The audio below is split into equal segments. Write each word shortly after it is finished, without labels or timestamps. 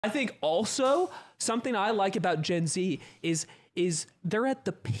I think also something I like about Gen Z is they're at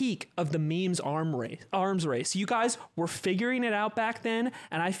the peak of the memes arms race. You guys were figuring it out back then,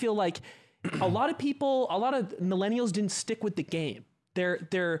 and I feel like a lot of millennials didn't stick with the game.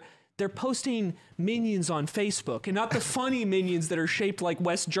 They're posting minions on Facebook, and not the funny minions that are shaped like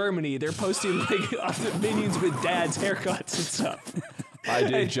West Germany. They're posting like minions with dads' haircuts and stuff. I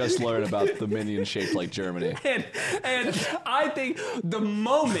did just learn about the minion shaped like Germany. And I think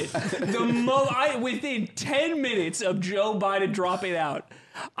within 10 minutes of Joe Biden dropping out,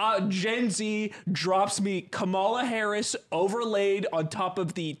 Gen Z drops me Kamala Harris overlaid on top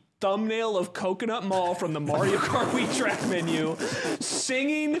of the thumbnail of Coconut Mall from the Mario Kart Wii track menu,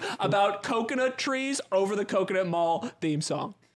 singing about coconut trees over the Coconut Mall theme song.